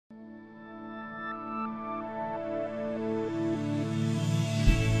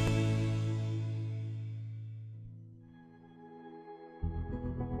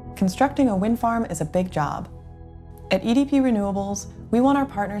Constructing a wind farm is a big job. At EDP Renewables, we want our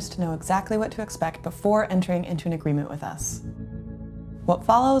partners to know exactly what to expect before entering into an agreement with us. What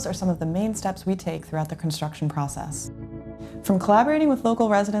follows are some of the main steps we take throughout the construction process. From collaborating with local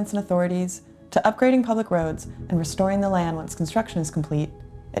residents and authorities, to upgrading public roads and restoring the land once construction is complete,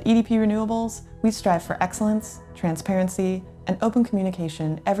 at EDP Renewables, we strive for excellence, transparency, and open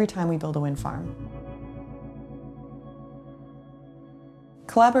communication every time we build a wind farm.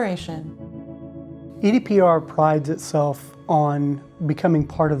 Collaboration. EDPR prides itself on becoming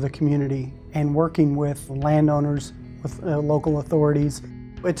part of the community and working with landowners, with local authorities.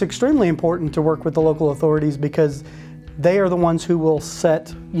 It's extremely important to work with the local authorities because they are the ones who will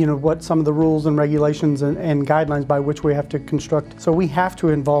set, what some of the rules and regulations and guidelines by which we have to construct. So we have to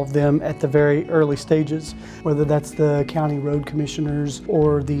involve them at the very early stages, whether that's the county road commissioners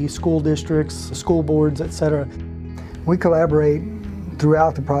or the school districts, school boards, etc. We collaborate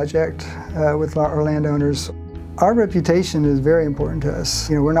throughout the project with our landowners. Our reputation is very important to us.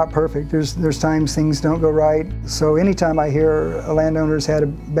 We're not perfect. There's times things don't go right. So anytime I hear a landowner's had a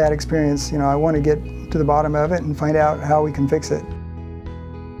bad experience, I want to get to the bottom of it and find out how we can fix it.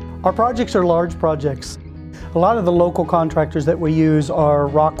 Our projects are large projects. A lot of the local contractors that we use are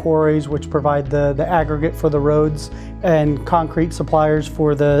rock quarries, which provide the aggregate for the roads, and concrete suppliers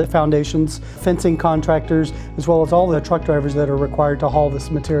for the foundations, fencing contractors, as well as all the truck drivers that are required to haul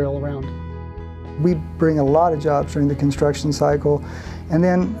this material around. We bring a lot of jobs during the construction cycle, and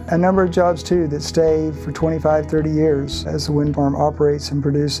then a number of jobs too that stay for 25, 30 years as the wind farm operates and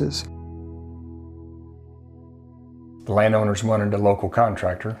produces. The landowners wanted a local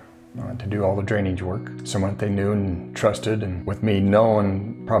contractor to do all the drainage work, someone that they knew and trusted, and with me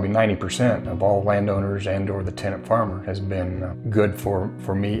knowing probably 90% of all landowners and or the tenant farmer has been good for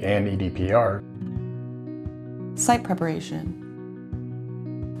me and EDPR. Site preparation.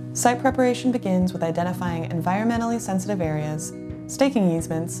 Site preparation begins with identifying environmentally sensitive areas, staking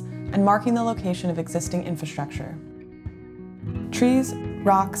easements, and marking the location of existing infrastructure. Trees,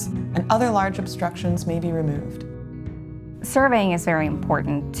 rocks, and other large obstructions may be removed. Surveying is very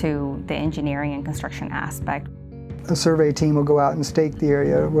important to the engineering and construction aspect. A survey team will go out and stake the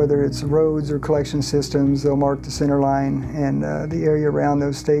area, whether it's roads or collection systems. They'll mark the center line, and the area around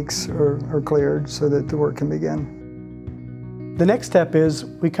those stakes are cleared so that the work can begin. The next step is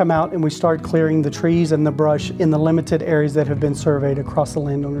we come out and we start clearing the trees and the brush in the limited areas that have been surveyed across the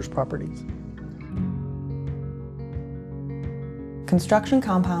landowner's properties. Construction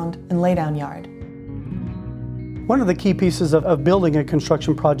compound and laydown yard. One of the key pieces of building a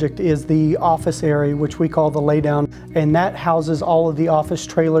construction project is the office area, which we call the laydown, and that houses all of the office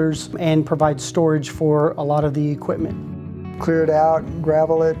trailers and provides storage for a lot of the equipment. Clear it out,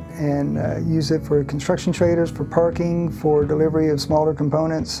 gravel it, and use it for construction trailers, for parking, for delivery of smaller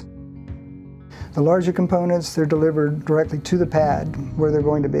components. The larger components, they're delivered directly to the pad where they're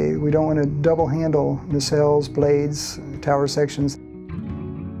going to be. We don't want to double handle nacelles, blades, tower sections.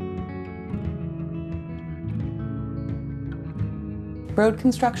 Road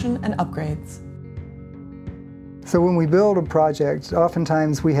construction and upgrades. So when we build a project,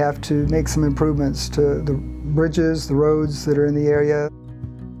 oftentimes we have to make some improvements to the bridges, the roads that are in the area.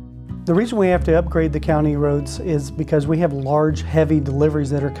 The reason we have to upgrade the county roads is because we have large, heavy deliveries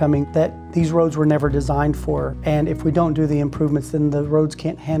that are coming that these roads were never designed for. And if we don't do the improvements, then the roads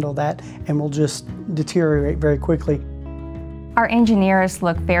can't handle that and will just deteriorate very quickly. Our engineers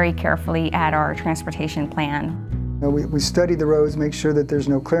look very carefully at our transportation plan. We study the roads, make sure that there's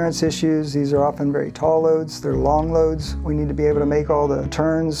no clearance issues. These are often very tall loads, they're long loads. We need to be able to make all the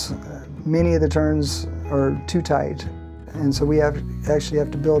turns. Many of the turns are too tight. And so we actually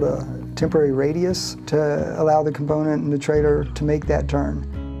have to build a temporary radius to allow the component and the trailer to make that turn.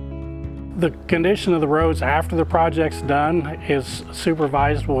 The condition of the roads after the project's done is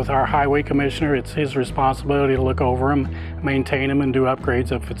supervised with our highway commissioner. It's his responsibility to look over them, maintain them, and do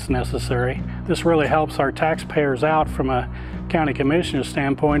upgrades if it's necessary. This really helps our taxpayers out from a county commissioner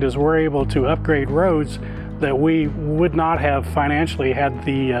standpoint, as we're able to upgrade roads that we would not have financially had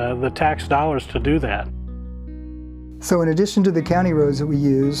the tax dollars to do that. So in addition to the county roads that we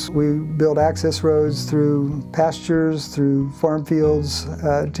use, we build access roads through pastures, through farm fields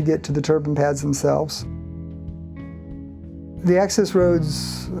to get to the turbine pads themselves. The access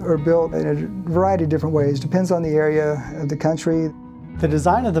roads are built in a variety of different ways, depends on the area of the country. The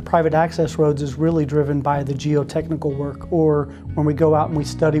design of the private access roads is really driven by the geotechnical work, or when we go out and we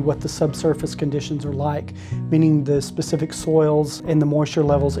study what the subsurface conditions are like, meaning the specific soils and the moisture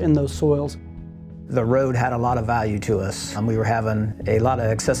levels in those soils. The road had a lot of value to us. We were having a lot of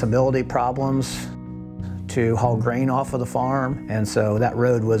accessibility problems to haul grain off of the farm, and so that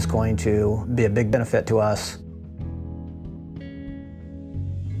road was going to be a big benefit to us.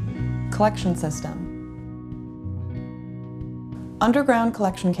 Collection system. Underground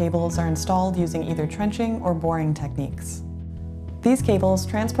collection cables are installed using either trenching or boring techniques. These cables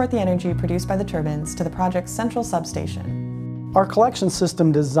transport the energy produced by the turbines to the project's central substation. Our collection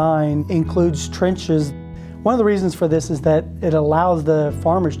system design includes trenches. One of the reasons for this is that it allows the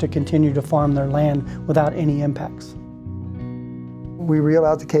farmers to continue to farm their land without any impacts. We reel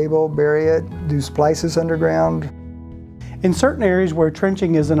out the cable, bury it, do splices underground. In certain areas where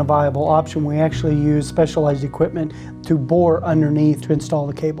trenching isn't a viable option, we actually use specialized equipment to bore underneath to install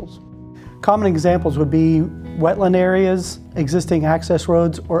the cables. Common examples would be wetland areas, existing access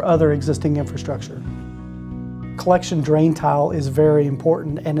roads, or other existing infrastructure. Collection drain tile is very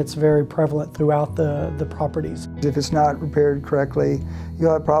important, and it's very prevalent throughout the properties. If it's not repaired correctly,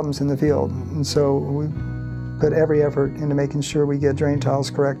 you'll have problems in the field. And so we put every effort into making sure we get drain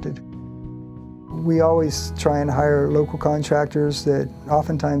tiles corrected. We always try and hire local contractors that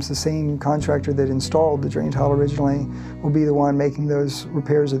oftentimes the same contractor that installed the drain tile originally will be the one making those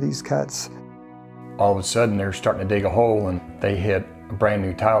repairs of these cuts. All of a sudden they're starting to dig a hole and they hit a brand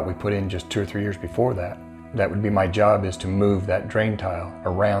new tile we put in just 2 or 3 years before that. That would be my job, is to move that drain tile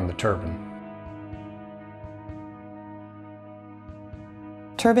around the turbine.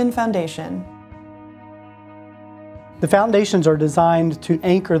 Turbine foundation. The foundations are designed to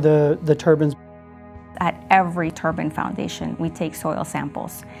anchor the turbines. At every turbine foundation, we take soil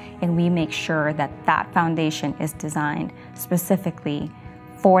samples and we make sure that that foundation is designed specifically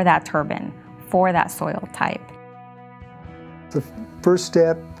for that turbine, for that soil type. The first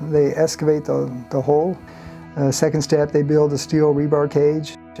step, they excavate the hole. Second step, they build a steel rebar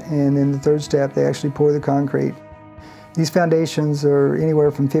cage. And then the third step, they actually pour the concrete. These foundations are anywhere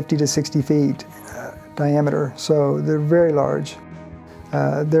from 50 to 60 feet diameter, so they're very large.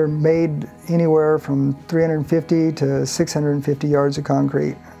 They're made anywhere from 350 to 650 yards of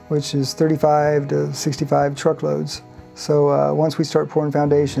concrete, which is 35 to 65 truckloads. So once we start pouring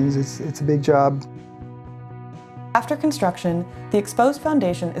foundations, it's a big job. After construction, the exposed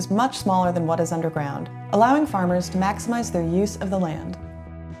foundation is much smaller than what is underground, allowing farmers to maximize their use of the land.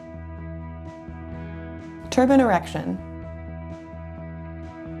 Turbine erection.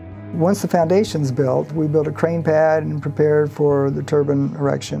 Once the foundation's built, we build a crane pad and prepare for the turbine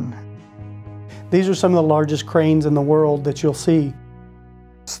erection. These are some of the largest cranes in the world that you'll see.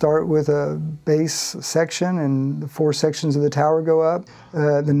 Start with a base section and the 4 sections of the tower go up.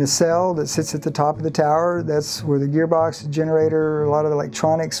 The nacelle that sits at the top of the tower, that's where the gearbox, the generator, a lot of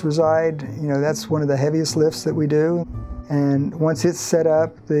electronics reside. You know, that's one of the heaviest lifts that we do. And once it's set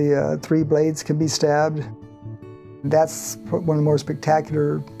up, the 3 blades can be stabbed. That's one of the more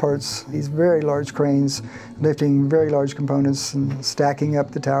spectacular parts. These very large cranes lifting very large components and stacking up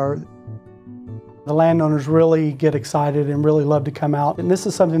the tower. The landowners really get excited and really love to come out. And this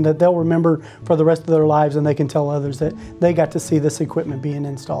is something that they'll remember for the rest of their lives, and they can tell others that they got to see this equipment being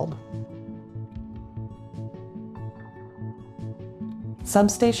installed.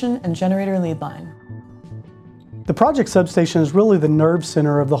 Substation and generator lead line. The project substation is really the nerve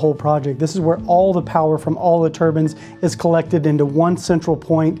center of the whole project. This is where all the power from all the turbines is collected into one central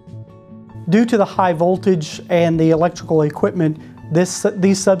point. Due to the high voltage and the electrical equipment, these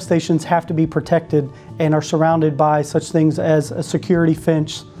substations have to be protected and are surrounded by such things as a security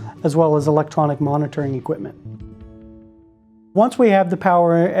fence as well as electronic monitoring equipment. Once we have the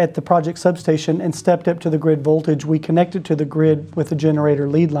power at the project substation and stepped up to the grid voltage, we connect it to the grid with a generator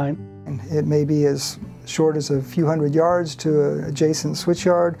lead line. It may be as short as a few hundred yards to an adjacent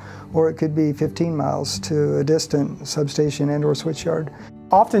switchyard, or it could be 15 miles to a distant substation and/or switchyard.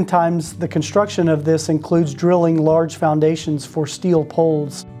 Oftentimes, the construction of this includes drilling large foundations for steel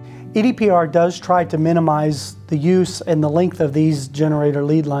poles. EDPR does try to minimize the use and the length of these generator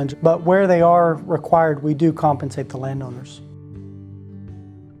lead lines, but where they are required, we do compensate the landowners.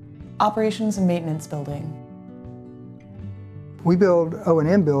 Operations and maintenance building. We build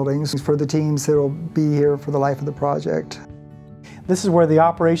O&M buildings for the teams that will be here for the life of the project. This is where the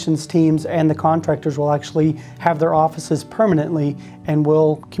operations teams and the contractors will actually have their offices permanently and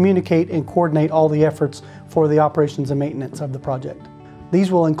will communicate and coordinate all the efforts for the operations and maintenance of the project.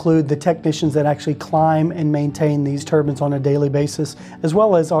 These will include the technicians that actually climb and maintain these turbines on a daily basis, as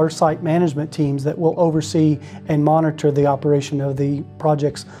well as our site management teams that will oversee and monitor the operation of the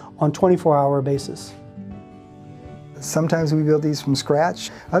projects on a 24-hour basis. Sometimes we build these from scratch.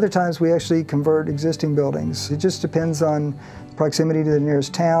 Other times we actually convert existing buildings. It just depends on proximity to the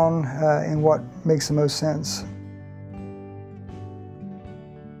nearest town and what makes the most sense.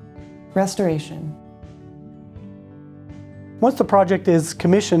 Restoration. Once the project is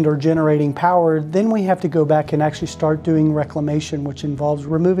commissioned or generating power, then we have to go back and actually start doing reclamation, which involves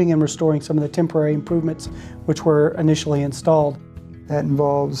removing and restoring some of the temporary improvements which were initially installed. That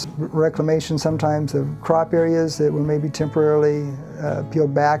involves reclamation sometimes of crop areas that were maybe temporarily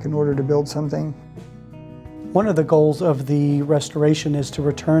peeled back in order to build something. One of the goals of the restoration is to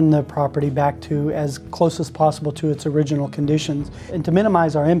return the property back to as close as possible to its original conditions and to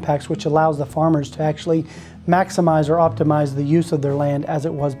minimize our impacts, which allows the farmers to actually maximize or optimize the use of their land as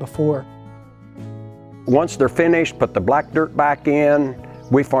it was before. Once they're finished, put the black dirt back in,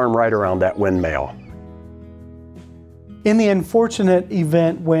 we farm right around that windmill. In the unfortunate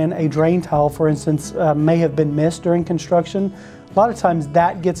event when a drain tile, for instance, may have been missed during construction, a lot of times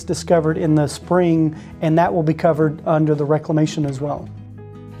that gets discovered in the spring and that will be covered under the reclamation as well.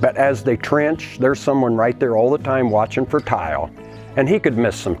 But as they trench, there's someone right there all the time watching for tile, and he could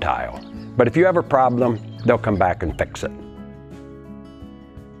miss some tile. But if you have a problem, they'll come back and fix it.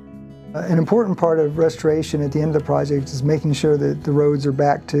 An important part of restoration at the end of the project is making sure that the roads are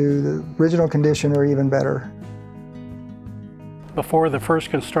back to the original condition or even better. Before the first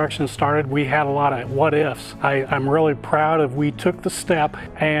construction started, we had a lot of what ifs. I'm really proud of we took the step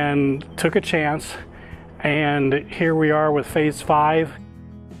and took a chance, and here we are with phase 5.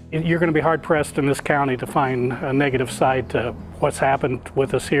 You're going to be hard pressed in this county to find a negative side to what's happened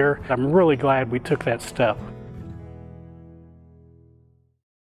with us here. I'm really glad we took that step.